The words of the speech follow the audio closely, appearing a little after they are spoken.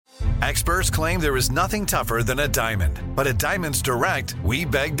Experts claim there is nothing tougher than a diamond. But at Diamonds Direct, we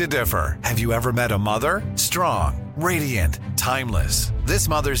beg to differ. Have you ever met a mother? Strong, radiant, timeless. This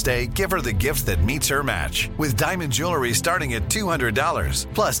Mother's Day, give her the gift that meets her match. With diamond jewelry starting at $200.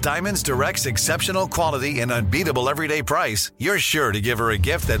 Plus Diamonds Direct's exceptional quality and unbeatable everyday price, you're sure to give her a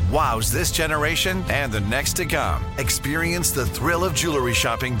gift that wows this generation and the next to come. Experience the thrill of jewelry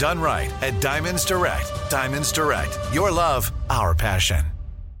shopping done right at Diamonds Direct. Diamonds Direct. Your love, our passion.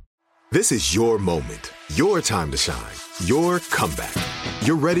 This is your moment, your time to shine, your comeback.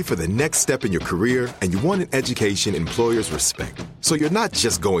 You're ready for the next step in your career, and you want an education employers respect. So you're not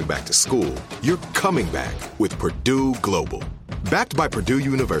just going back to school, you're coming back with Purdue Global. Backed by Purdue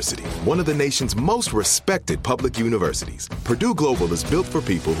University, one of the nation's most respected public universities, Purdue Global is built for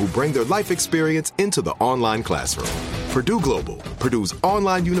people who bring their life experience into the online classroom. Purdue Global, Purdue's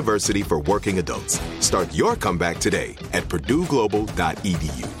online university for working adults. Start your comeback today at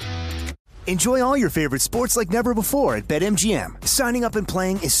purdueglobal.edu. Enjoy all your favorite sports like never before at BetMGM. Signing up and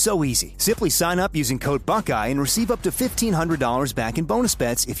playing is so easy. Simply sign up using code Buckeye and receive up to $1,500 back in bonus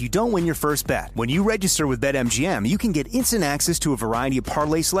bets if you don't win your first bet. When you register with BetMGM, you can get instant access to a variety of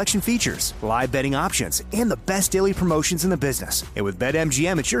parlay selection features, live betting options, and the best daily promotions in the business. And with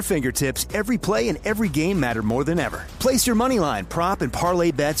BetMGM at your fingertips, every play and every game matter more than ever. Place your moneyline, prop, and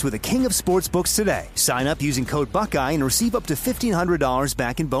parlay bets with the king of sportsbooks today. Sign up using code Buckeye and receive up to $1,500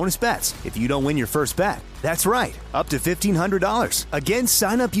 back in bonus bets if you don't win your first bet. That's right, up to $1,500. Again,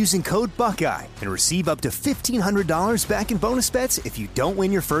 sign up using code Buckeye and receive up to $1,500 back in bonus bets if you don't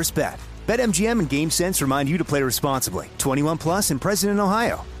win your first bet. BetMGM and GameSense remind you to play responsibly. 21 plus and present in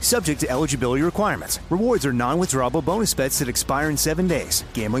Ohio. Subject to eligibility requirements. Rewards are non-withdrawable bonus bets that expire in 7 days.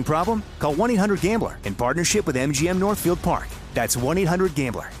 Gambling problem? Call 1-800-GAMBLER in partnership with MGM Northfield Park. That's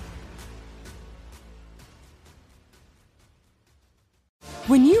 1-800-GAMBLER.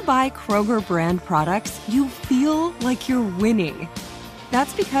 When you buy Kroger brand products, you feel like you're winning.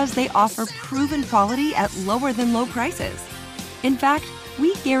 That's because they offer proven quality at lower than low prices. In fact,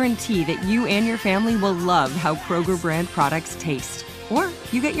 we guarantee that you and your family will love how Kroger brand products taste, or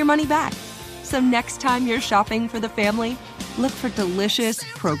you get your money back. So next time you're shopping for the family, look for delicious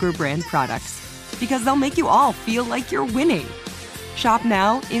Kroger brand products, because they'll make you all feel like you're winning. Shop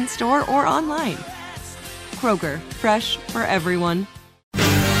now, in-store, or online. Kroger, fresh for everyone.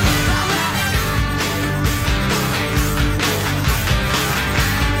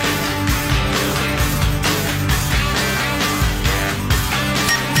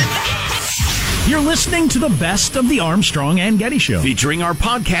 You're listening to the best of the Armstrong and Getty Show, featuring our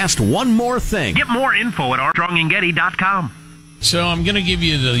podcast, One More Thing. Get more info at armstrongandgetty.com. So I'm going to give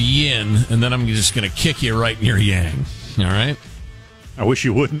you the yin, and then I'm just going to kick you right in your yang. All right? I wish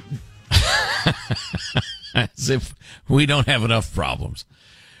you wouldn't. As if we don't have enough problems.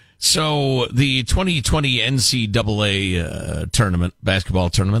 So the 2020 NCAA tournament, basketball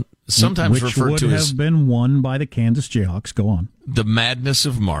tournament, sometimes referred to as... Which would have been won by the Kansas Jayhawks. Go on. The Madness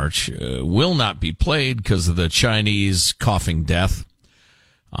of March will not be played because of the Chinese coughing death.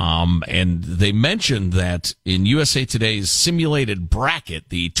 And they mentioned that in USA Today's simulated bracket,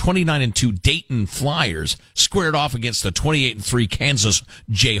 the 29-2 Dayton Flyers squared off against the 28-3 Kansas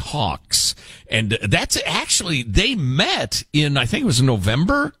Jayhawks. And that's actually, they met in, I think it was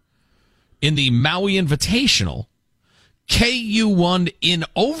November, in the Maui Invitational. KU won in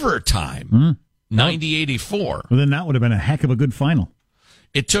overtime, 90-84. Well, then that would have been a heck of a good final.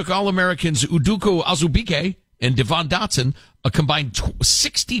 It took All-Americans Udoka Azubuike and Devon Dotson a combined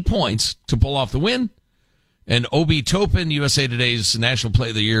 60 points to pull off the win. And Obi Toppin, USA Today's National Play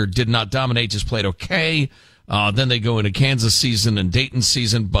of the Year, did not dominate, just played okay. Then they go into Kansas season and Dayton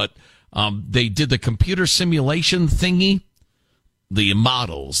season, but they did the computer simulation thingy. The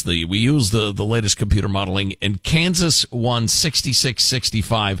models, we used the latest computer modeling, and Kansas won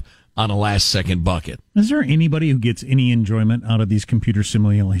 66-65 on a last-second bucket. Is there anybody who gets any enjoyment out of these computer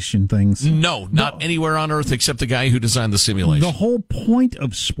simulation things? No, not anywhere on earth except the guy who designed the simulation. The whole point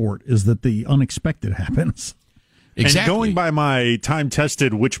of sport is that the unexpected happens. Exactly. And going by my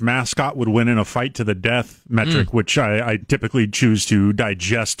time-tested which mascot would win in a fight to the death metric, which I typically choose to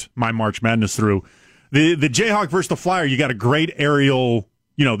digest my March Madness through, the Jayhawk versus the Flyer, you got a great aerial,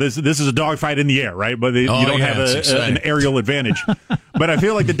 this is a dogfight in the air, right? But you don't have an aerial advantage. But I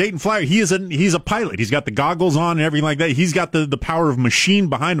feel like the Dayton Flyer, he's a pilot. He's got the goggles on and everything like that. He's got the power of machine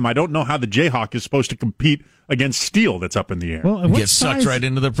behind him. I don't know how the Jayhawk is supposed to compete against steel that's up in the air. Well, gets sucked right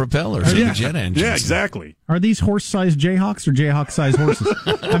into the propellers of the jet engines. Yeah, exactly. Are these horse-sized Jayhawks or Jayhawk-sized horses?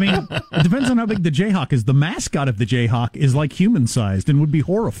 I mean, it depends on how big the Jayhawk is. The mascot of the Jayhawk is like human-sized and would be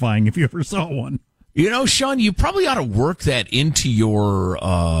horrifying if you ever saw one. Sean, you probably ought to work that into your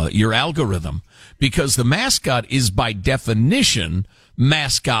algorithm, because the mascot is by definition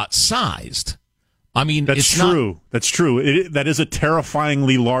mascot sized. I mean, that's true. That's true. That is a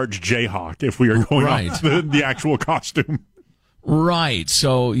terrifyingly large Jayhawk if we are going off the actual costume. Right.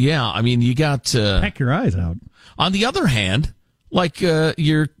 So, yeah, I mean, you got... Peck your eyes out. On the other hand, like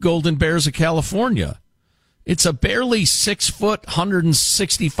your Golden Bears of California, it's a barely 6 foot,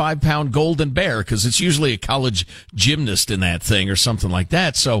 165-pound golden bear, because it's usually a college gymnast in that thing or something like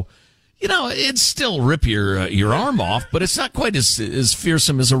that. So, it'd still rip your arm off, but it's not quite as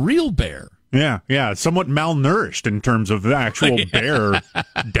fearsome as a real bear. Yeah, somewhat malnourished in terms of the actual bear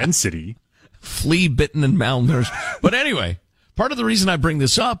density. Flea-bitten and malnourished. But anyway, part of the reason I bring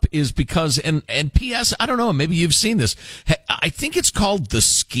this up is because, and P.S., I don't know, maybe you've seen this. I think it's called The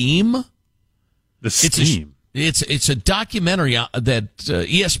Scheme. The Scheme. It's a documentary that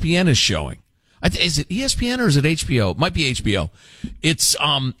ESPN is showing. Is it ESPN or is it HBO? It might be HBO. It's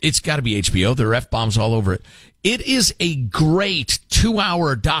got to be HBO. There are F-bombs all over it. It is a great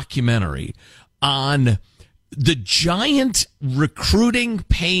 2-hour documentary on the giant recruiting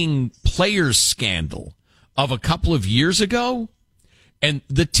paying players scandal of a couple of years ago. And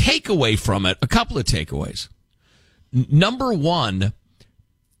the takeaway from it, a couple of takeaways. Number one,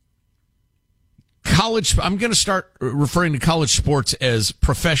 I'm going to start referring to college sports as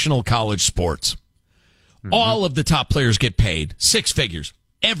professional college sports. Mm-hmm. All of the top players get paid 6 figures.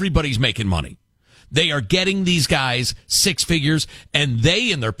 Everybody's making money. They are getting these guys 6 figures, and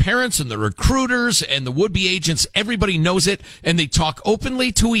they and their parents and the recruiters and the would-be agents, everybody knows it, and they talk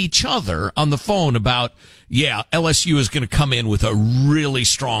openly to each other on the phone about, yeah, LSU is going to come in with a really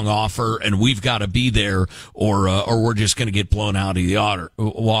strong offer, and we've got to be there, or we're just going to get blown out of the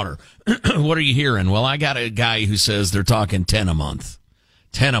water. What are you hearing? Well, I got a guy who says they're talking 10 a month.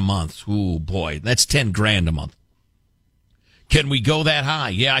 10 a month. Ooh, boy, that's $10,000 a month. Can we go that high?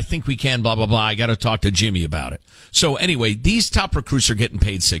 Yeah, I think we can, blah, blah, blah. I got to talk to Jimmy about it. So anyway, these top recruits are getting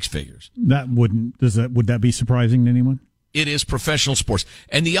paid 6 figures. Would that be surprising to anyone? It is professional sports.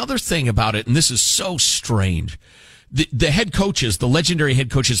 And the other thing about it, and this is so strange, the head coaches, the legendary head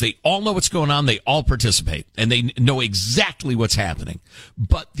coaches, they all know what's going on. They all participate, and they know exactly what's happening.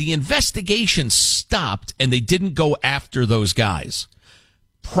 But the investigation stopped, and they didn't go after those guys.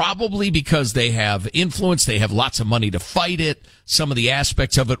 Probably because they have influence, they have lots of money to fight it. Some of the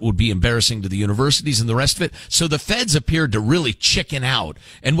aspects of it would be embarrassing to the universities and the rest of it. So the feds appeared to really chicken out.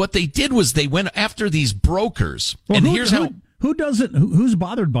 And what they did was they went after these brokers. Well, and who's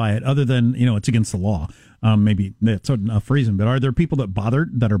bothered by it other than, it's against the law? Maybe that's enough reason. But are there people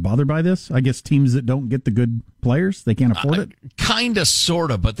that are bothered by this? I guess teams that don't get the good players, they can't afford it? Kind of, sort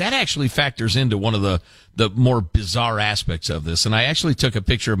of. But that actually factors into one of the more bizarre aspects of this. And I actually took a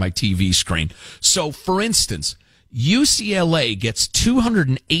picture of my TV screen. So, for instance, UCLA gets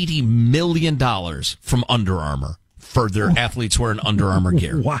 $280 million from Under Armour for their athletes wearing Under Armour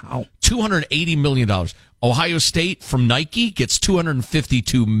gear. Wow. $280 million. Ohio State from Nike gets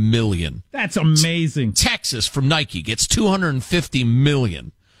 $252 million. That's amazing. Texas from Nike gets $250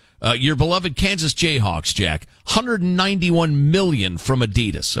 million. Your beloved Kansas Jayhawks, Jack, $191 million from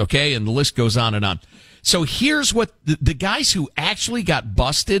Adidas. Okay, and the list goes on and on. So here's what the guys who actually got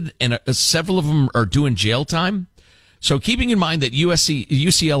busted, and several of them are doing jail time. So keeping in mind that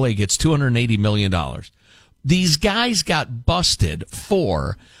UCLA gets $280 million, these guys got busted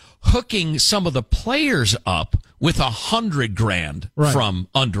for hooking some of the players up with $100,000 from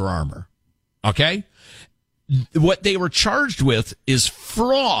Under Armour. Okay? What they were charged with is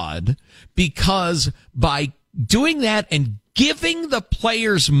fraud, because by doing that and giving the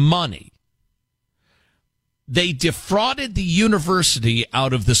players money, they defrauded the university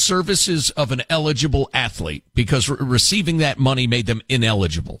out of the services of an eligible athlete, because receiving that money made them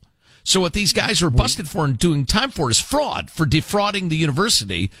ineligible. So what these guys were busted for and doing time for is fraud, for defrauding the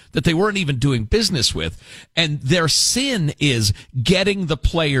university that they weren't even doing business with. And their sin is getting the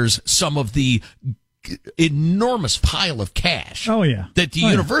players some of the enormous pile of cash that the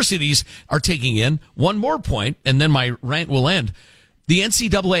universities are taking in. One more point, and then my rant will end. The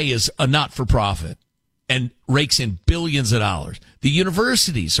NCAA is a not-for-profit and rakes in billions of dollars. The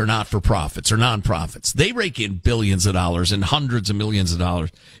universities are not-for-profits or nonprofits. They rake in billions of dollars and hundreds of millions of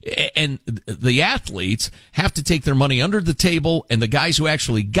dollars. And the athletes have to take their money under the table, and the guys who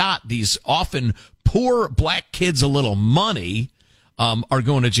actually got these often poor black kids a little money are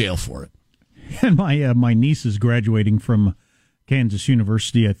going to jail for it. And my niece is graduating from Kansas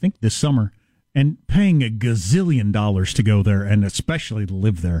University, I think, this summer, and paying a gazillion dollars to go there, and especially to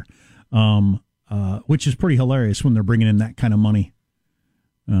live there. Which is pretty hilarious when they're bringing in that kind of money.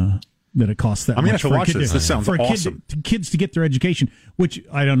 that it costs that much. I'm going to have to watch this. This sounds for awesome. Kids to get their education, which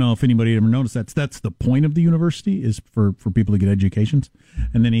I don't know if anybody ever noticed. That's the point of the university, is for people to get educations.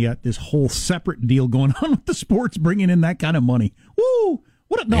 And then you got this whole separate deal going on with the sports, bringing in that kind of money. Woo!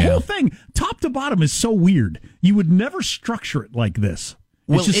 The whole thing, top to bottom, is so weird. You would never structure it like this.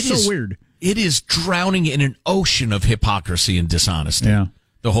 It's just so weird. It is drowning in an ocean of hypocrisy and dishonesty. Yeah.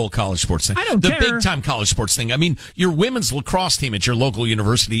 The whole college sports thing. I don't care. The big-time college sports thing. I mean, your women's lacrosse team at your local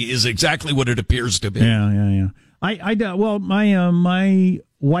university is exactly what it appears to be. Yeah. Well, my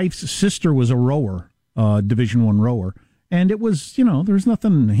wife's sister was a rower, Division I rower, and it was, there's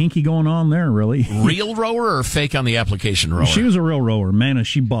nothing hinky going on there, really. Real rower or fake on the application rower? She was a real rower. Man, is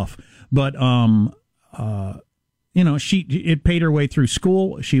she buff. But, it paid her way through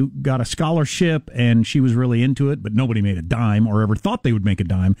school. She got a scholarship, and she was really into it, but nobody made a dime or ever thought they would make a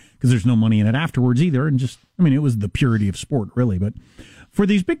dime because there's no money in it afterwards either. And it was the purity of sport, really. But for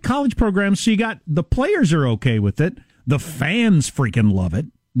these big college programs, so you got the players are okay with it. The fans freaking love it.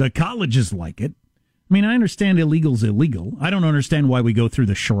 The colleges like it. I mean, I understand illegal's illegal. I don't understand why we go through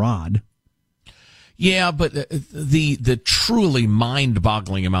the charade. Yeah, but the truly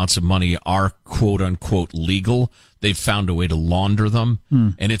mind-boggling amounts of money are quote-unquote legal. They've found a way to launder them,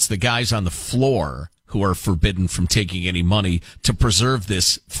 and it's the guys on the floor who are forbidden from taking any money to preserve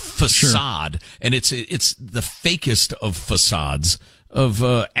this facade. Sure. And it's the fakest of facades of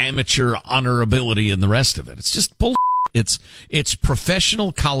amateur honorability and the rest of it. It's just bull. It's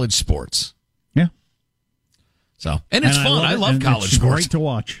professional college sports. Yeah. So, and it's fun. I love college sports. Great to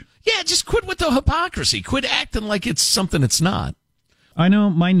watch. Yeah, just quit with the hypocrisy. Quit acting like it's something it's not. I know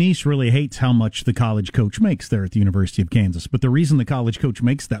my niece really hates how much the college coach makes there at the University of Kansas, but the reason the college coach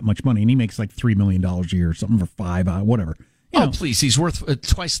makes that much money, and he makes like $3 million a year or something, for $5, whatever. Please, he's worth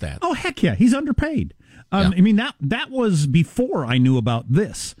twice that. Oh, heck yeah, he's underpaid. I mean, that was before I knew about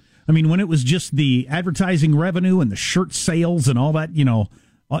this. I mean, when it was just the advertising revenue and the shirt sales and all that,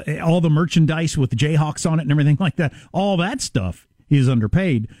 all the merchandise with the Jayhawks on it and everything like that, all that stuff, he's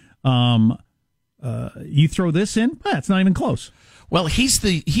underpaid. You throw this in, it's not even close. Well, he's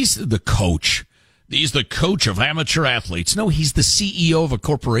the coach. He's the coach of amateur athletes. No, he's the CEO of a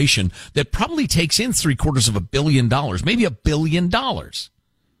corporation that probably takes in $750 million, maybe $1 billion.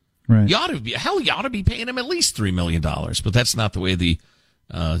 Right. You ought to be paying him at least $3 million, but that's not the way the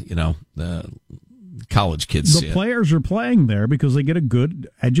college kids see it. The players are playing there because they get a good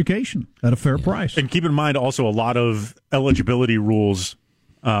education at a fair price. And keep in mind also a lot of eligibility rules.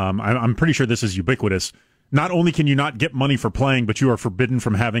 I'm pretty sure this is ubiquitous. Not only can you not get money for playing, but you are forbidden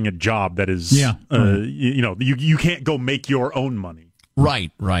from having a job that is, you can't go make your own money.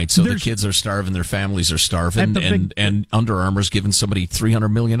 Right. So the kids are starving, their families are starving, and Under Armour's giving somebody $300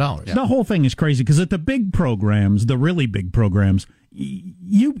 million. The whole thing is crazy because at the big programs, the really big programs,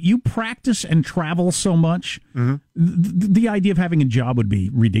 you practice and travel so much. Mm-hmm. The idea of having a job would be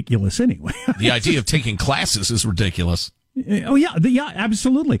ridiculous anyway. The idea of taking classes is ridiculous. Oh yeah,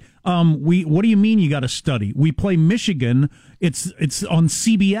 absolutely. What do you mean you got to study? We play Michigan. It's on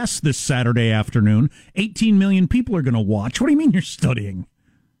CBS this Saturday afternoon. 18 million people are going to watch. What do you mean you're studying?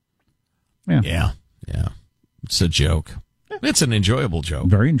 Yeah. It's a joke. It's an enjoyable joke.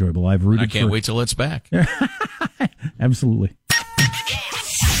 Very enjoyable. I can't wait till it's back. Absolutely.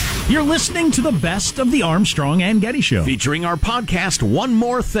 You're listening to the best of the Armstrong and Getty Show, featuring our podcast, One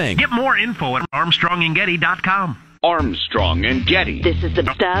More Thing. Get more info at ArmstrongandGetty.com. Armstrong and Getty. This is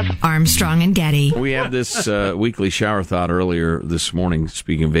the stuff. Armstrong and Getty. We had this weekly shower thought earlier this morning,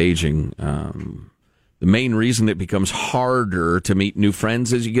 speaking of aging. The main reason it becomes harder to meet new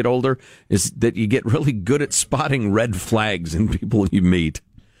friends as you get older is that you get really good at spotting red flags in people you meet.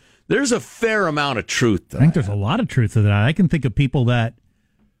 There's a fair amount of truth to that. I think there's a lot of truth to that. I can think of people that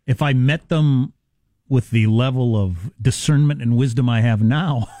if I met them with the level of discernment and wisdom I have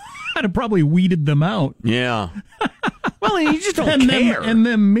now, I'd have probably weeded them out. Yeah. Well, you just don't care. And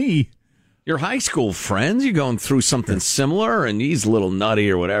then me. Your high school friends, you're going through something similar, and he's a little nutty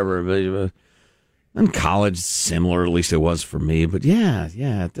or whatever. But in college, similar, at least it was for me. But yeah,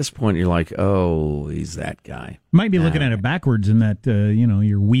 at this point, you're like, oh, he's that guy. Might be looking at it backwards in that,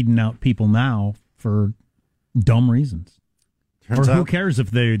 you're weeding out people now for dumb reasons. Who cares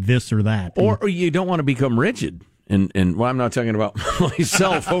if they're this or that? Or you don't want to become rigid. And well, I'm not talking about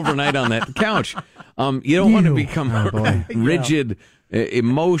myself overnight on that couch. You don't want to become rigid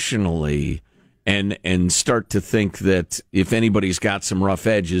emotionally and start to think that if anybody's got some rough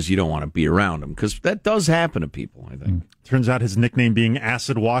edges, you don't want to be around them, because that does happen to people, I think. Turns out his nickname being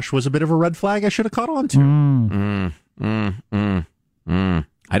Acid Wash was a bit of a red flag I should have caught on to.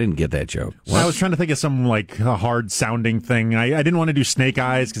 I didn't get that joke. I was trying to think of some like hard sounding thing. I didn't want to do Snake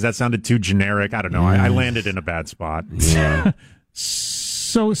Eyes because that sounded too generic. I don't know. I landed in a bad spot. Yeah.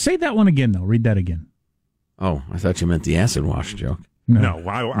 So say that one again, though. Read that again. Oh, I thought you meant the acid wash joke. No,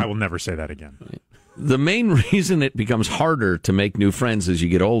 I will never say that again. The main reason it becomes harder to make new friends as you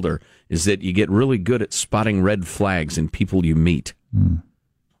get older is that you get really good at spotting red flags in people you meet.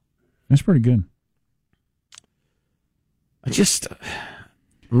 That's pretty good. I'm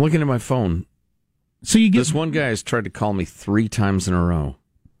looking at my phone. So you get this one guy has tried to call me 3 times in a row.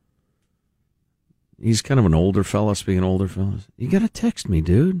 He's kind of an older fella, speaking of older fellas. You got to text me,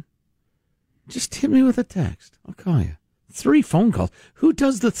 dude. Just hit me with a text. I'll call you. 3 phone calls. Who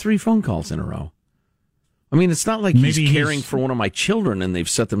does the 3 phone calls in a row? I mean, it's not like he's caring for one of my children and they've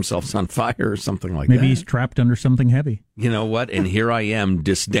set themselves on fire or something like that. Maybe he's trapped under something heavy. You know what? And here I am,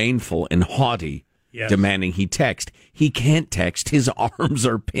 disdainful and haughty, demanding he text. He can't text. His arms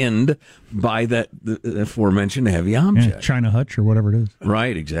are pinned by the aforementioned heavy object. Yeah, China Hutch or whatever it is.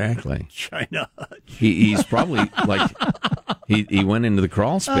 Right, exactly. China Hutch. He's probably like... He went into the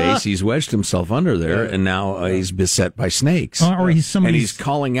crawl space. He's wedged himself under there, and now he's beset by snakes. Or he's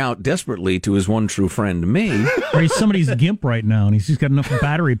calling out desperately to his one true friend, me. Or he's somebody's gimp right now, and he's got enough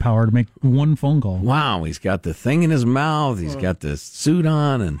battery power to make 1 phone call. Wow, he's got the thing in his mouth. He's got the suit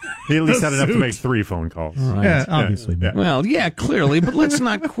on, and he at least had enough to make 3 phone calls. Right. Yeah, obviously. Yeah. Well, yeah, clearly, but let's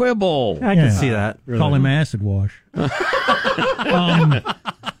not quibble. I can see that. Really. Call him acid wash.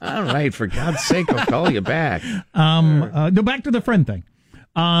 All right, for God's sake, I'll call you back. Go back to the friend thing.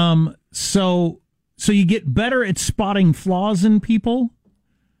 So you get better at spotting flaws in people,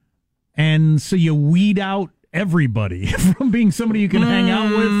 and so you weed out everybody from being somebody you can hang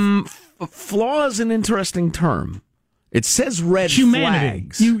out with. Flaw is an interesting term. It says red humanity.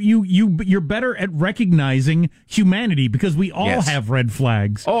 flags. You're better at recognizing humanity because we all have red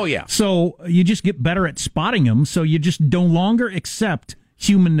flags. Oh, yeah. So you just get better at spotting them, so you just no longer accept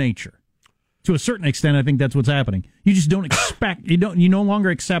human nature. To a certain extent, I think that's what's happening. You just don't expect, you no longer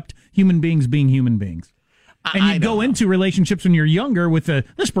accept human beings being human beings. And you go into relationships when you're younger with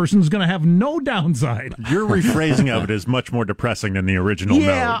this person's going to have no downside. Your rephrasing of it is much more depressing than the original note.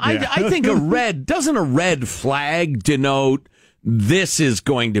 Yeah, I think doesn't a red flag denote this is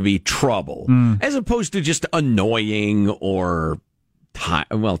going to be trouble, as opposed to just annoying or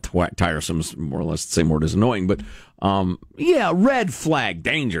tiresome is more or less the same word as annoying, but red flag,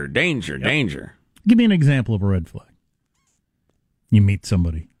 danger. Give me an example of a red flag. You meet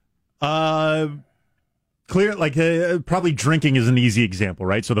somebody. Clear, probably drinking is an easy example,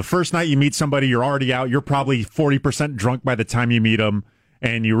 right? So the first night you meet somebody, you're already out. You're probably 40% drunk by the time you meet them,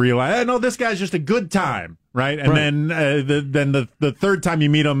 and you realize, no, this guy's just a good time, right? And then the third time you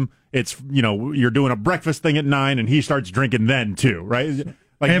meet him, it's you're doing a breakfast thing at 9, and he starts drinking then too, right?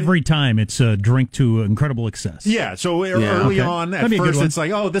 Every time it's a drink to incredible excess. Yeah, so early on, at first it's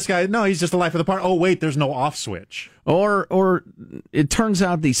like, oh, this guy, no, he's just the life of the party. Oh, wait, there's no off switch. Or it turns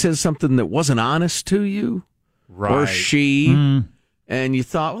out that he says something that wasn't honest to you, right? Or she, and you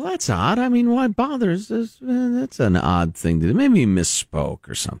thought, well, that's odd. I mean, why bother? That's an odd thing to do. Maybe he misspoke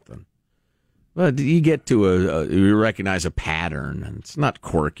or something. But you get to you recognize a pattern, and it's not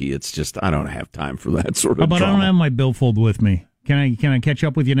quirky. It's just I don't have time for that sort of. But drama. I don't have my billfold with me. Can I catch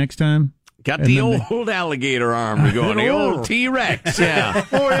up with you next time? Got the old alligator arm to go, the old T-Rex. Yeah.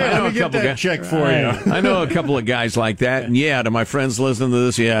 Let me get that check for you. I know a couple of guys like that. And to my friends listening to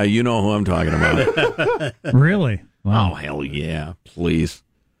this, you know who I'm talking about. Really? Wow. Oh, hell yeah. Please.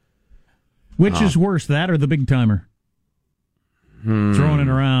 Which is worse, that or the big timer? Throwing it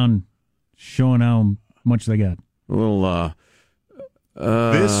around, showing how much they got. Well,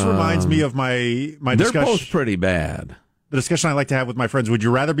 this reminds me of my discussion. They're both pretty bad. The discussion I like to have with my friends: would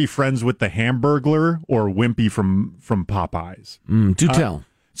you rather be friends with the Hamburglar or Wimpy from Popeyes? Do tell.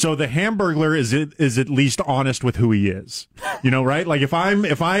 So the Hamburglar is at least honest with who he is, right? Like if I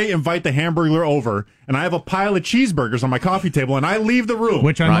invite the Hamburglar over and I have a pile of cheeseburgers on my coffee table and I leave the room,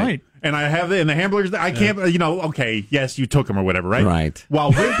 which I might, and I have and the Hamburgers, I can't, okay, yes, you took them or whatever, right? Right.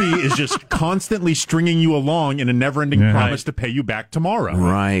 While Wimpy is just constantly stringing you along in a never-ending promise to pay you back tomorrow.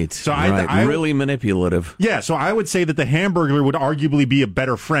 Right. So I really manipulative. Yeah. So I would say that the Hamburglar would arguably be a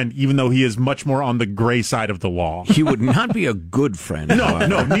better friend, even though he is much more on the gray side of the law. He would not be a good friend. No,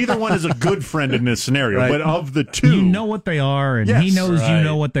 neither one is a good friend in this scenario. Right. But of the two, you know what they are, and he knows you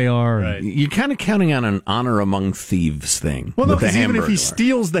know what they are. Right. You're kind of counting on an honor among thieves thing. Well, no, because even if he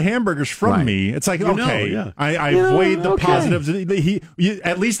steals the hamburgers from me, it's like, I've weighed the positives.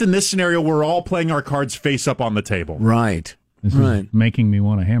 At least in this scenario, we're all playing our cards face up on the table. Right. This is making me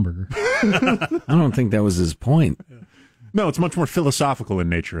want a hamburger. I don't think that was his point. No, it's much more philosophical in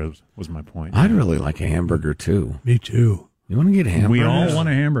nature, was my point. I'd really like a hamburger, too. Me too. You want to get hamburgers? We all want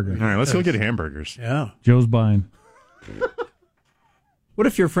a hamburger. All right, let's go get hamburgers. Yeah. Joe's buying. What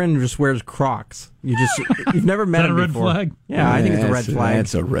if your friend just wears Crocs? You've never met him before. Is that a red flag? Yeah, I think it's a red flag.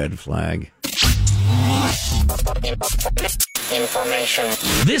 That's a red flag.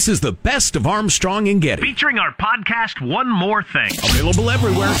 This is the best of Armstrong and Getty. Featuring our podcast, One More Thing. Available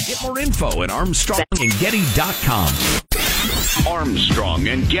everywhere. Get more info at ArmstrongandGetty.com. Armstrong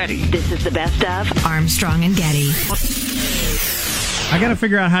and Getty. This is the best of Armstrong and Getty. I got to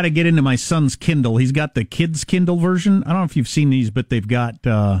figure out how to get into my son's Kindle. He's got the kids' Kindle version. I don't know if you've seen these, but they've got,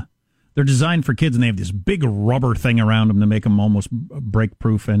 they're designed for kids, and they have this big rubber thing around them to make them almost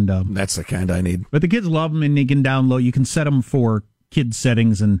break-proof. And that's the kind I need. But the kids love them, and they can download. You can set them for kids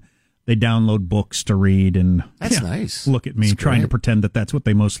settings, and they download books to read. And that's nice. Look at me that's trying great. to pretend that that's what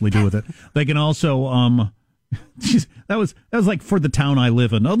they mostly do with it. They can also... that was like for the town I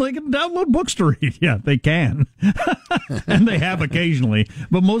live in. Oh, they can download books to read. Yeah, they can. And they have occasionally,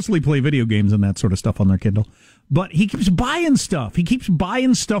 but mostly play video games and that sort of stuff on their Kindle. But he keeps buying stuff. He keeps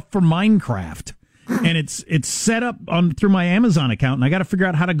buying stuff for Minecraft. And it's set up through my Amazon account, and I got to figure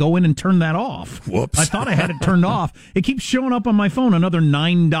out how to go in and turn that off. Whoops. I thought I had it turned off. It keeps showing up on my phone, another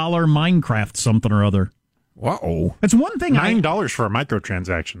 $9 Minecraft something or other. Uh-oh. That's one thing. $9 for a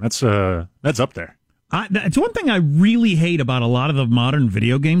microtransaction. That's up there. It's one thing I really hate about a lot of the modern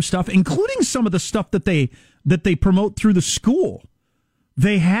video game stuff, including some of the stuff that they promote through the school.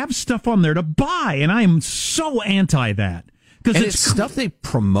 They have stuff on there to buy, and I am so anti that. Because it's stuff they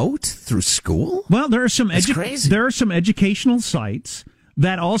promote through school? Well, there are some crazy. There are some educational sites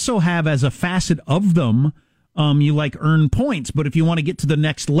that also have as a facet of them, you earn points, but if you want to get to the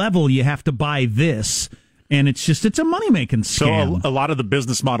next level, you have to buy this. And it's a money-making scam. So a lot of the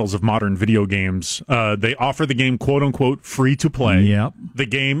business models of modern video games, they offer the game, quote-unquote, free to play. Yep. The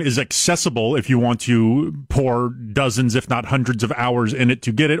game is accessible if you want to pour dozens, if not hundreds of hours in it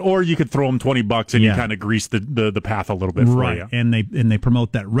to get it, or you could throw them $20 and you kind of grease the path a little bit for you. And they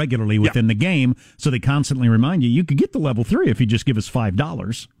promote that regularly within the game, so they constantly remind you could get to level 3 if you just give us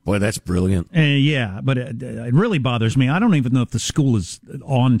 $5. Boy, that's brilliant. But it really bothers me. I don't even know if the school is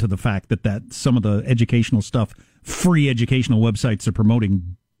on to the fact that some of the educational stuff, free educational websites are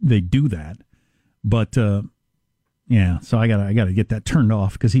promoting, they do that. But so I gotta get that turned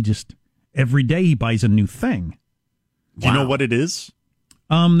off, because he just every day he buys a new thing. Do you know what it is?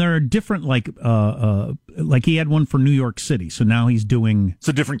 There are different, like he had one for New York City, so now he's doing...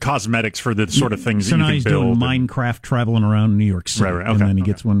 So different cosmetics for the sort of things that you can build. So now he's doing Minecraft traveling around New York City, right, okay, and then he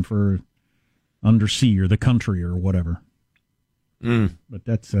gets one for Undersea or the country or whatever. But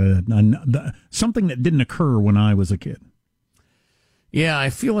that's something that didn't occur when I was a kid. Yeah, I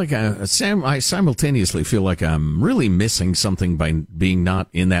feel like I simultaneously feel like I'm really missing something by being not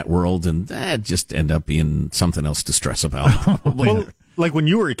in that world, and that just end up being something else to stress about. Well, like when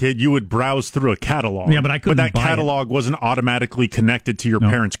you were a kid, you would browse through a catalog. Yeah, but I couldn't buy it. But that catalog wasn't automatically connected to your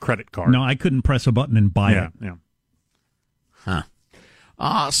parents' credit card. No, I couldn't press a button and buy it. Yeah. Huh.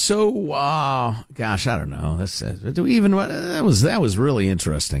 Gosh, I don't know. That was really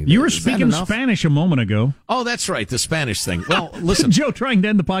interesting. You were speaking Spanish a moment ago. Oh, that's right, the Spanish thing. Well, listen, Joe trying to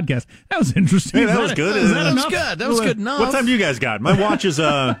end the podcast. That was interesting. Hey, that was good. That was good enough. What time do you guys got? My watch is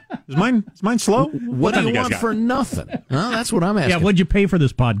mine slow? What do you want for nothing? Huh? That's what I'm asking. Yeah, what'd you pay for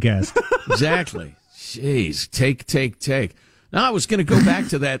this podcast? Exactly. Jeez, take. Now, I was going to go back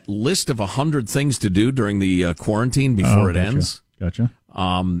to that list of 100 things to do during the quarantine before it ends. Gotcha.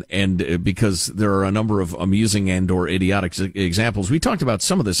 And because there are a number of amusing and or idiotic examples. We talked about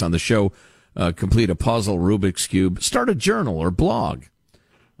some of this on the show. Complete a puzzle, Rubik's Cube, start a journal or blog,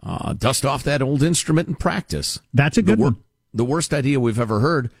 dust off that old instrument and practice. That's a good one. The worst idea we've ever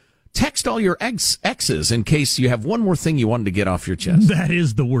heard. Text all your exes in case you have one more thing you wanted to get off your chest. That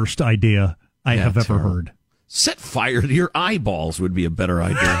is the worst idea I have ever heard. Set fire to your eyeballs would be a better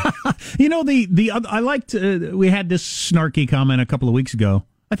idea. I liked, we had this snarky comment a couple of weeks ago.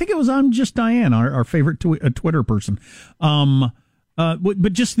 I think it was on Just Diane, our favorite Twitter person.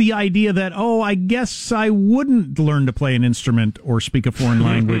 But just the idea that, I guess I wouldn't learn to play an instrument or speak a foreign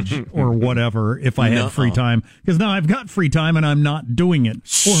language or whatever if I had free time. Because now I've got free time and I'm not doing it.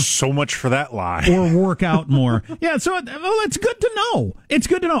 So much for that lie. Or work out more. Yeah, so it's good to know. It's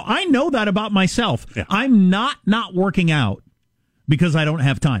good to know. I know that about myself. Yeah. I'm not working out because I don't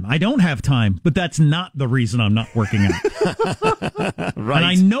have time. I don't have time, but that's not the reason I'm not working out. Right. And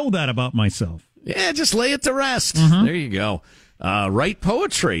I know that about myself. Yeah, just lay it to rest. Mm-hmm. There you go. Write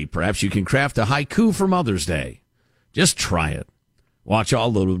poetry. Perhaps you can craft a haiku for Mother's Day. Just try it. Watch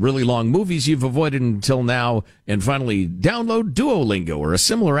all the really long movies you've avoided until now, and finally download Duolingo or a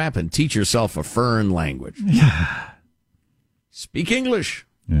similar app and teach yourself a foreign language. Speak English.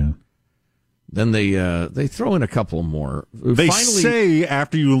 Yeah. Then they throw in a couple more. They say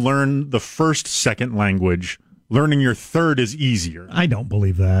after you learn the first second language, learning your third is easier. I don't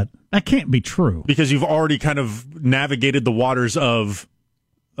believe that. That can't be true. Because you've already kind of navigated the waters of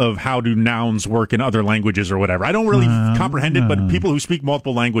how do nouns work in other languages or whatever. I don't really comprehend it, but people who speak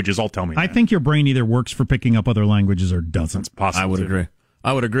multiple languages all tell me I think your brain either works for picking up other languages or doesn't. It's possible.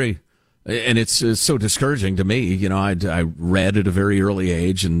 I would agree. And it's so discouraging to me. You know, I read at a very early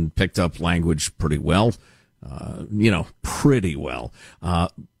age and picked up language pretty well. Pretty well.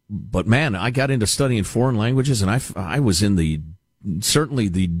 But man, I got into studying foreign languages, and I was in certainly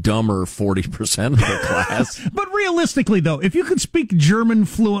the dumber 40% of the class. But realistically, though, if you could speak German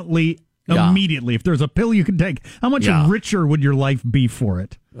fluently immediately, if there's a pill you could take, how much richer would your life be for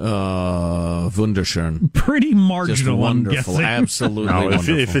it? Wunderschön. Pretty marginal, just wonderful. I'm guessing. Absolutely no,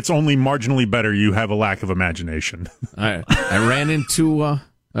 wonderful. If it's only marginally better, you have a lack of imagination. I ran into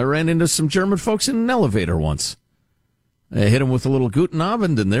some German folks in an elevator once. I hit him with a little Guten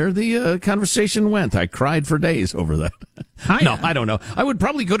Abend, and there the conversation went. I cried for days over that. No, I don't know. I would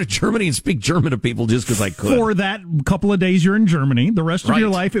probably go to Germany and speak German to people just because I could. For that couple of days you're in Germany, the rest of your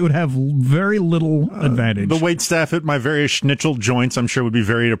life, it would have very little advantage. The wait staff at my various schnitzel joints, I'm sure, would be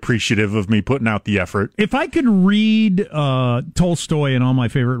very appreciative of me putting out the effort. If I could read Tolstoy and all my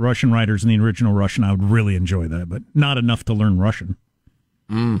favorite Russian writers in the original Russian, I would really enjoy that, but not enough to learn Russian.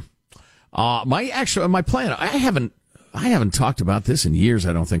 My plan, I haven't talked about this in years,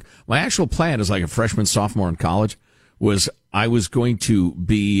 I don't think. My actual plan as like a freshman, sophomore in college was I was going to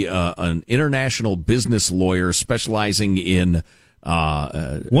be an international business lawyer specializing in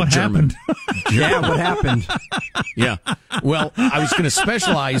what German. happened? What happened? Yeah. Well, I was going to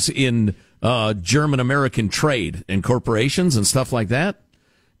specialize in German-American trade and corporations and stuff like that.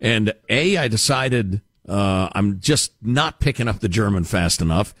 And I decided I'm just not picking up the German fast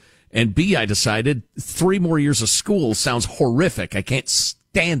enough. And B, I decided 3 more years of school sounds horrific. I can't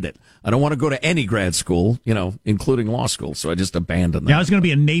stand it. I don't want to go to any grad school, including law school. So I just abandoned that. Yeah, I was going to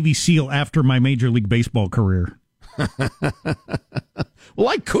be a Navy SEAL after my Major League Baseball career. Well,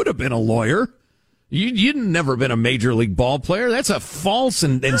 I could have been a lawyer. You'd never been a Major League ball player. That's a false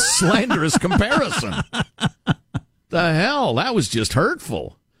and slanderous comparison. The hell? That was just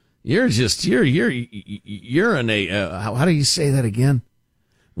hurtful. You're in a, how do you say that again?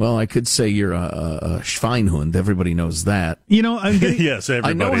 Well, I could say you're a Schweinhund. Everybody knows that. Yes,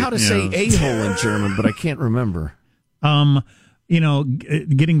 everybody. I know how to say a-hole in German, but I can't remember.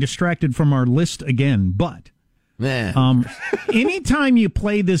 Getting distracted from our list again, but anytime you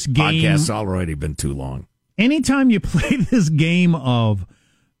play this game... Podcast's already been too long. Anytime you play this game of,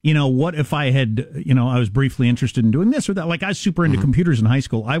 what if I had, I was briefly interested in doing this or that. Like, I was super into computers in high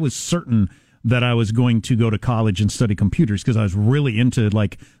school. I was certain that I was going to go to college and study computers because I was really into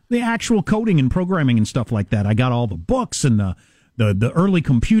like the actual coding and programming and stuff like that. I got all the books and the early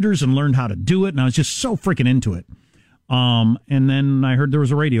computers and learned how to do it, and I was just so freaking into it. And then I heard there was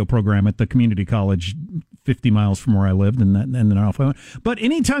a radio program at the community college 50 miles from where I lived, and then off I went. But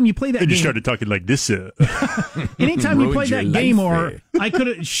anytime you play that game... you started talking like this. Anytime you play that game, or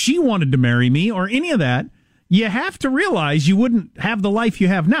she wanted to marry me, or any of that, you have to realize you wouldn't have the life you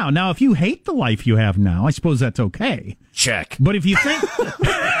have now. Now, if you hate the life you have now, I suppose that's okay. Check. But if you think...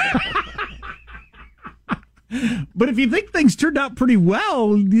 But if you think things turned out pretty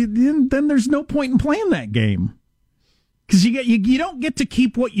well, then there's no point in playing that game. Because you don't get to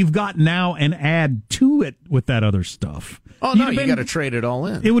keep what you've got now and add to it with that other stuff. Oh, no, you got to trade it all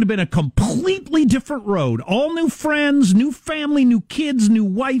in. It would have been a completely different road. All new friends, new family, new kids, new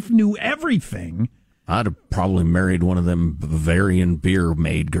wife, new everything. I'd have probably married one of them Bavarian beer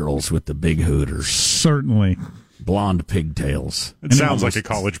maid girls with the big hooters. Certainly. Blonde pigtails. It sounds like a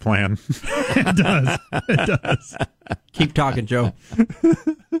college plan. It does. It does. Keep talking, Joe.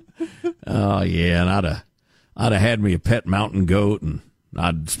 Oh, yeah, and I'd have had me a pet mountain goat, and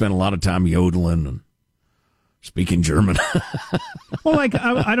I'd spent a lot of time yodeling and speaking German. Well, I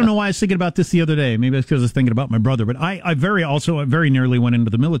don't know why I was thinking about this the other day. Maybe it's because I was thinking about my brother. But I very nearly went into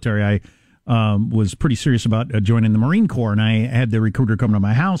the military. I was pretty serious about joining the Marine Corps, and I had the recruiter come to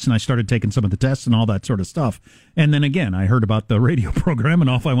my house, and I started taking some of the tests and all that sort of stuff. And then again, I heard about the radio program, and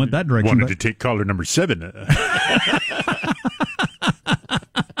off I went that direction. Wanted to take caller number 7.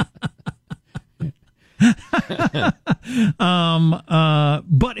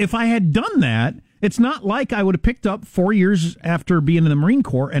 But if I had done that, it's not like I would have picked up 4 years after being in the Marine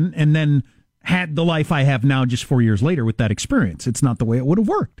Corps and then had the life I have now just 4 years later with that experience. It's not the way it would have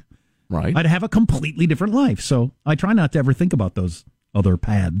worked. Right. I'd have a completely different life. So I try not to ever think about those other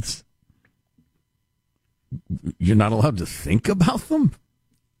paths. You're not allowed to think about them?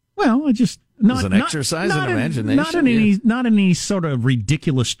 Well, I just... As an exercise in imagination? Not in any sort of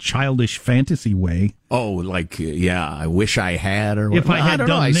ridiculous, childish fantasy way. Oh, like, I wish I had, or if I had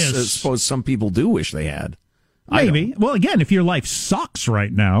done this. I suppose some people do wish they had. Maybe. Well, again, if your life sucks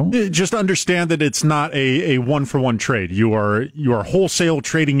right now, just understand that it's not a one-for-one trade. You are wholesale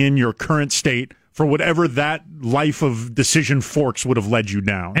trading in your current state for whatever that life of decision forks would have led you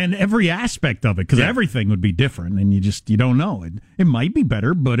down. And every aspect of it, because everything would be different, and you don't know. It might be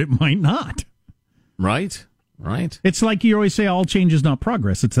better, but it might not. Right. It's like you always say, all change is not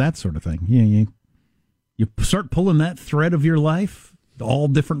progress. It's that sort of thing. You start pulling that thread of your life, all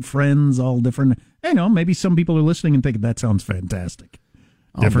different friends, all different... maybe some people are listening and thinking, that sounds fantastic.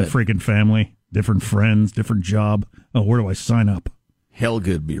 Different freaking family, different friends, different job. Oh, where do I sign up?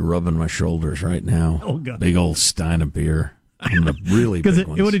 Helga'd be rubbing my shoulders right now. Oh, God. Big old stein of beer. Really big Because it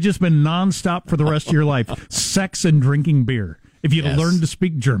would have just been nonstop for the rest of your life. Sex and drinking beer. If you'd learned to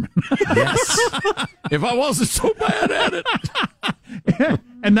speak German. Yes. If I wasn't so bad at it.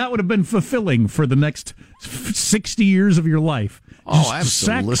 And that would have been fulfilling for the next 60 years of your life. Oh,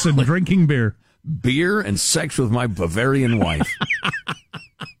 absolutely. Sex and drinking beer. Beer and sex with my Bavarian wife.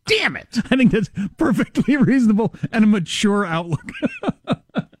 Damn it. I think that's perfectly reasonable and a mature outlook.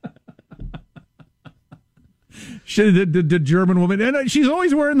 The German woman, and she's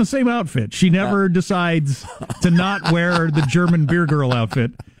always wearing the same outfit. She never decides to not wear the German beer girl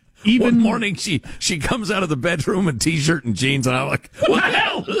outfit. One morning, she comes out of the bedroom in T-shirt and jeans, and I'm like, what the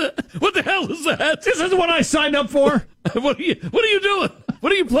hell? What the hell is that? This is what I signed up for. What are you doing?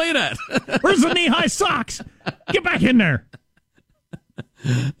 What are you playing at? Where's the knee-high socks? Get back in there.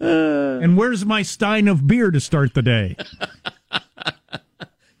 And where's my stein of beer to start the day?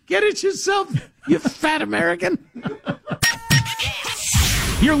 Get it yourself, you fat American.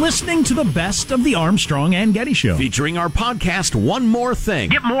 You're listening to the best of the Armstrong and Getty Show. Featuring our podcast, One More Thing.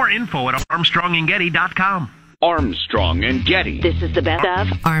 Get more info at ArmstrongandGetty.com. Armstrong and Getty. This is the best of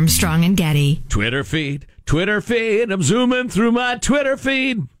Armstrong and Getty. Twitter feed. I'm zooming through my Twitter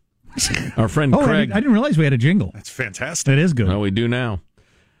feed. Our friend Craig. I didn't realize we had a jingle. That's fantastic. It is good. Well, we do now.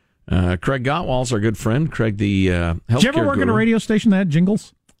 Craig Gottwal's our good friend. Craig, the healthcare Did you ever work at a radio station that had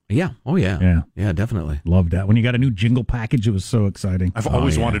jingles? Yeah. Oh, yeah. Yeah, definitely. Loved that. When you got a new jingle package, it was so exciting. I've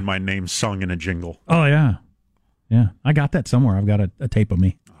always wanted my name sung in a jingle. Oh, yeah. Yeah. I got that somewhere. I've got a tape of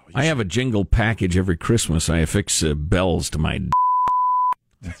me. I have a jingle package every Christmas. I affix bells to my...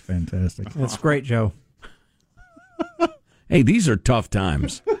 That's fantastic. That's great, Joe. Hey, these are tough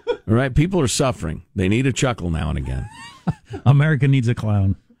times. All right? People are suffering. They need a chuckle now and again. America needs a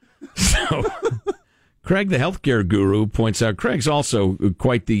clown. So... Craig, the healthcare guru, points out, Craig's also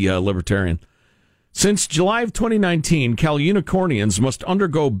quite the libertarian. Since July of 2019, Cal Unicornians must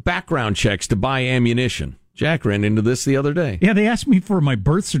undergo background checks to buy ammunition. Jack ran into this the other day. Yeah, they asked me for my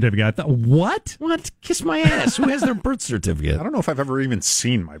birth certificate. I thought, what? What? Kiss my ass. Who has their birth certificate? I don't know if I've ever even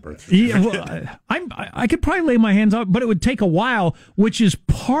seen my birth certificate. Yeah, well, I could probably lay my hands on, but it would take a while, which is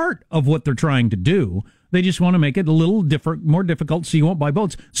part of what they're trying to do. They just want to make it a little more difficult so you won't buy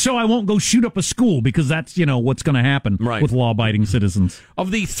bullets. So I won't go shoot up a school because that's, what's going to happen with law-abiding citizens.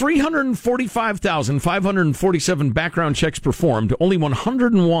 Of the 345,547 background checks performed, only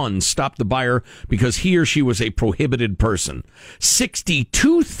 101 stopped the buyer because he or she was a prohibited person.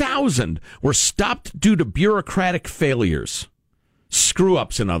 62,000 were stopped due to bureaucratic failures.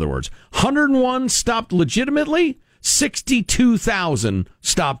 Screw-ups, in other words. 101 stopped legitimately. 62,000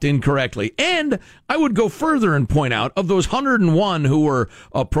 stopped incorrectly. And I would go further and point out, of those 101 who were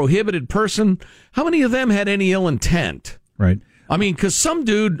a prohibited person, how many of them had any ill intent? Right. I mean, because some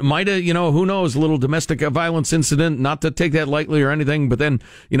dude might have, who knows, a little domestic violence incident, not to take that lightly or anything, but then,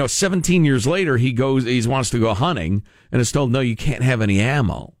 17 years later, he wants to go hunting and is told, no, you can't have any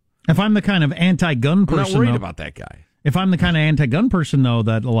ammo. If I'm the kind of anti-gun person... I'm not worried about that guy. If I'm the kind of anti-gun person, though,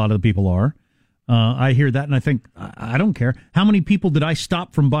 that a lot of the people are, I hear that and I think, I don't care. How many people did I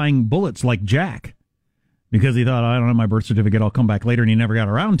stop from buying bullets like Jack? Because he thought, I don't have my birth certificate, I'll come back later, and he never got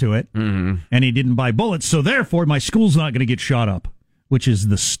around to it. Mm-hmm. And he didn't buy bullets, so therefore my school's not going to get shot up, which is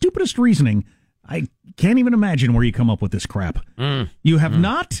the stupidest reasoning. I can't even imagine where you come up with this crap. You have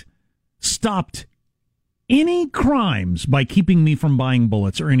not stopped any crimes by keeping me from buying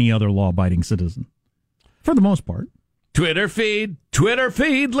bullets or any other law-abiding citizen, for the most part. Twitter feed.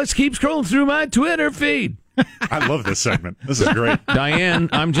 Let's keep scrolling through my Twitter feed. I love this segment. This is great. Diane,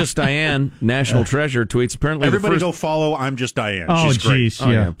 I'm just Diane, national treasure, tweets. Apparently, everybody go follow I'm just Diane. Oh, She's great.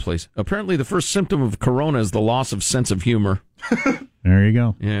 jeez, yeah, please. Apparently, the first symptom of corona is the loss of sense of humor. There you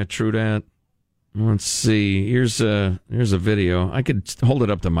go. Yeah, true that. Let's see. Here's a video. I could hold it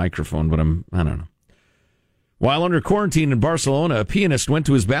up the microphone, but I don't know. While under quarantine in Barcelona, a pianist went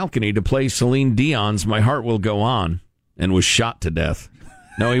to his balcony to play Celine Dion's "My Heart Will Go On" and was shot to death.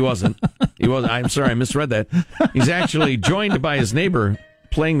 No, he wasn't. I'm sorry, I misread that. He's actually joined by his neighbor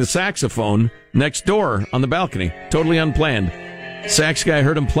playing the saxophone next door on the balcony. Totally unplanned. Sax guy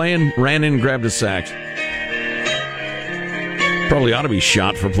heard him playing, ran in and grabbed his sax. Probably ought to be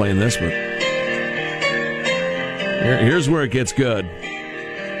shot for playing this, but here's where it gets good.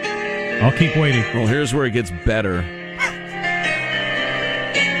 I'll keep waiting. Well, here's where it gets better.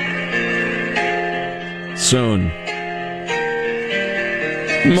 Soon.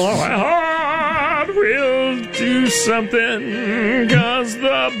 My heart will do something, 'cause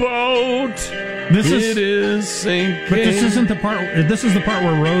the boat is sinking. But this isn't the part. This is the part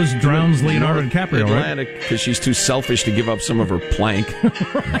where Rose drowns Leonardo DiCaprio, Atlantic, right? Because she's too selfish to give up some of her plank.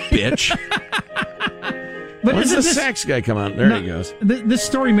 Bitch. But when's the sax guy come out? There he goes. This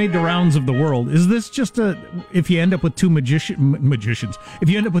story made the rounds of the world. Is this just if you end up with two magicians? If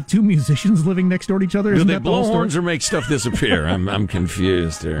you end up with two musicians living next door to each other, do isn't they that the blow whole story? horns or make stuff disappear? I'm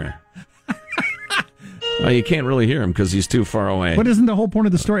confused here. Well, you can't really hear him because he's too far away. But isn't the whole point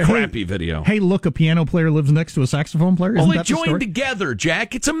of the story? Crappy video. Hey, look, a piano player lives next to a saxophone player. Isn't Well, they that the joined story? together,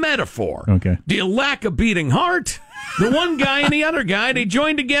 Jack. It's a metaphor. Okay. Do you lack a beating heart? The one guy and the other guy, they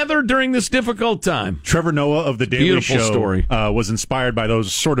joined together during this difficult time. Trevor Noah of the Daily Beautiful Show story. Was inspired by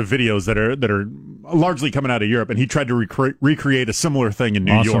those sort of videos that are largely coming out of Europe, and he tried to recreate a similar thing in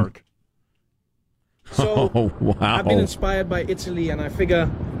New York. So, oh, wow. I've been inspired by Italy, and I figure,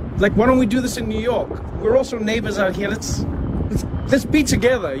 like, why don't we do this in New York? We're also neighbors out here. Let's be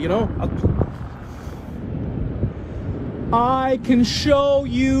together, you know? I can show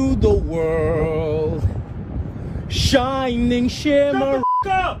you the world, shining shimmer. Shut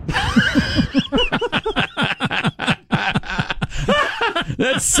the up!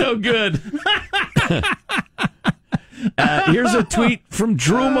 That's so good. Here's a tweet from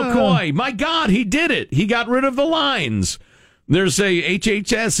Drew McCoy. My God, he did it. He got rid of the lines. There's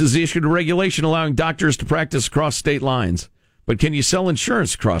HHS has issued a regulation allowing doctors to practice across state lines. But can you sell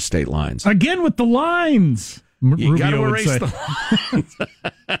insurance across state lines? Again with the lines. You got to erase the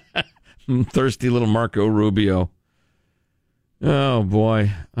lines. Thirsty little Marco Rubio. Oh,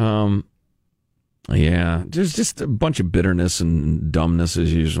 boy. Yeah, there's just a bunch of bitterness and dumbness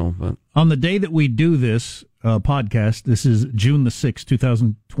as usual. But on the day that we do this podcast, this is June the 6th,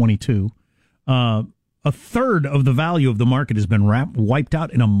 2022, a third of the value of the market has been wiped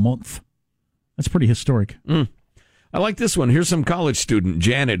out in a month. That's pretty historic. I like this one. Here's some college student,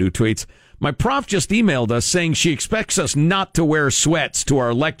 Janet, who tweets, my prof just emailed us saying she expects us not to wear sweats to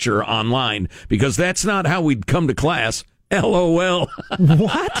our lecture online because that's not how we'd come to class. LOL.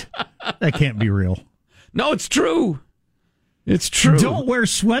 What? That can't be real. No, it's true. It's true. Don't wear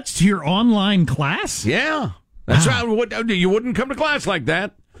sweats to your online class? Yeah. That's how you wouldn't come to class like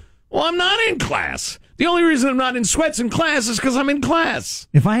that. Well, I'm not in class. The only reason I'm not in sweats in class is because I'm in class.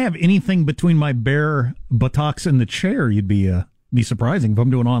 If I have anything between my bare buttocks and the chair, you'd be surprising if I'm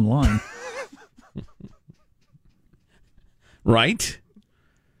doing online. Right?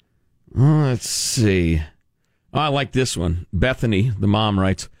 Let's see. Oh, I like this one. Bethany, the mom,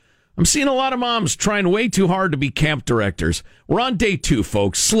 writes, I'm seeing a lot of moms trying way too hard to be camp directors. We're on day 2,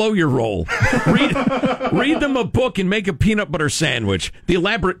 folks. Slow your roll. Read them a book and make a peanut butter sandwich. The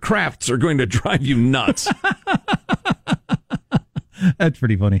elaborate crafts are going to drive you nuts. That's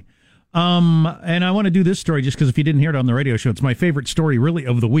pretty funny. And I want to do this story just because if you didn't hear it on the radio show, it's my favorite story really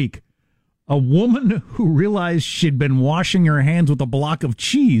of the week. A woman who realized she'd been washing her hands with a block of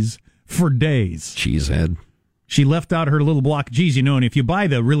cheese for days. Cheesehead. She left out her little block of cheese, you know, and if you buy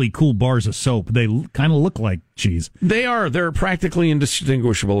the really cool bars of soap, they kind of look like cheese. They are. They're practically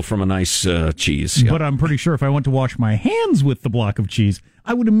indistinguishable from a nice cheese. But I'm pretty sure if I went to wash my hands with the block of cheese,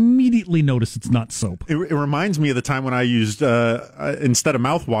 I would immediately notice it's not soap. It reminds me of the time when I used, instead of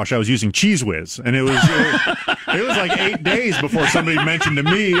mouthwash, I was using Cheese Whiz. And it was like 8 days before somebody mentioned to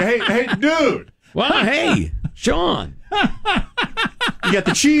me, hey, dude. Well, hey, Sean. You got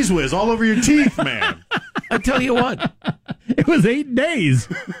the Cheese Whiz all over your teeth, man. I tell you what. It was 8 days.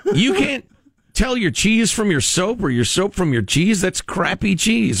 You can't tell your cheese from your soap or your soap from your cheese. That's crappy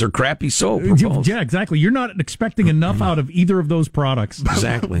cheese or crappy soap. Yeah, exactly. You're not expecting enough out of either of those products.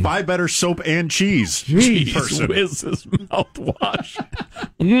 Exactly. Buy better soap and cheese. Cheese Whiz's mouthwash.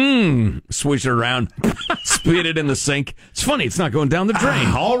 Swish it around, spit it in the sink. It's funny, it's not going down the drain.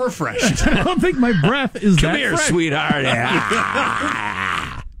 All refreshed. I don't think my breath is Come that here, fresh. sweetheart.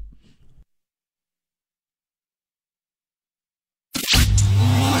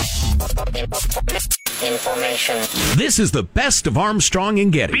 Information. This is the best of Armstrong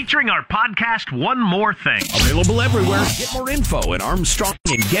and Getty. Featuring our podcast, One More Thing. Available everywhere. Get more info at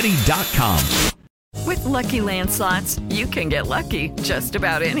ArmstrongandGetty.com. With Lucky Land Slots, you can get lucky just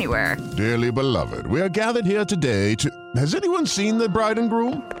about anywhere. Dearly beloved, we are gathered here today to... Has anyone seen the bride and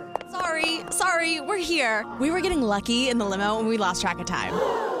groom? Sorry, we're here. We were getting lucky in the limo and we lost track of time.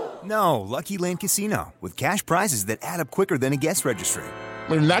 No, Lucky Land Casino, with cash prizes that add up quicker than a guest registry.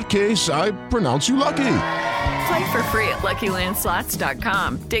 In that case, I pronounce you lucky. Play for free at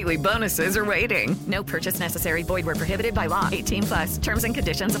LuckyLandSlots.com. Daily bonuses are waiting. No purchase necessary. Void where prohibited by law. 18+. Terms and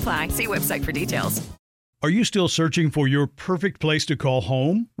conditions apply. See website for details. Are you still searching for your perfect place to call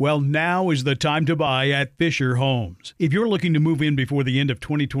home? Well, now is the time to buy at Fisher Homes. If you're looking to move in before the end of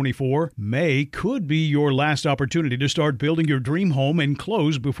 2024, May could be your last opportunity to start building your dream home and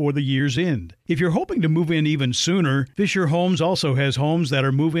close before the year's end. If you're hoping to move in even sooner, Fisher Homes also has homes that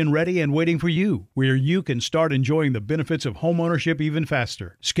are move-in ready and waiting for you, where you can start enjoying the benefits of homeownership even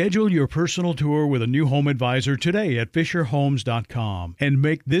faster. Schedule your personal tour with a new home advisor today at FisherHomes.com and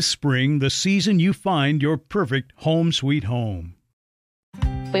make this spring the season you find your perfect home sweet home.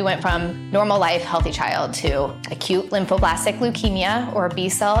 We went from normal life, healthy child to acute lymphoblastic leukemia, or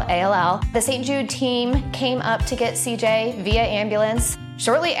B-cell ALL. The St. Jude team came up to get CJ via ambulance.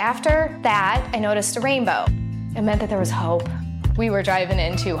 Shortly after that, I noticed a rainbow. It meant that there was hope. We were driving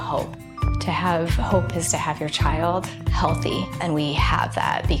into hope. To have hope is to have your child healthy, and we have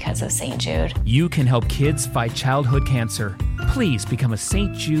that because of St. Jude. You can help kids fight childhood cancer. Please become a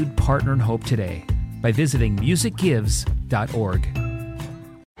St. Jude Partner in Hope today by visiting musicgives.org.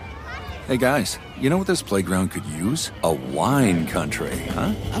 Hey guys, you know what this playground could use? A wine country,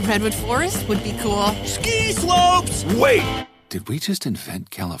 huh? A redwood forest would be cool. Ski slopes! Wait! Did we just invent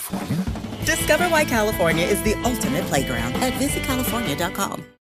California? Discover why California is the ultimate playground at visitcalifornia.com.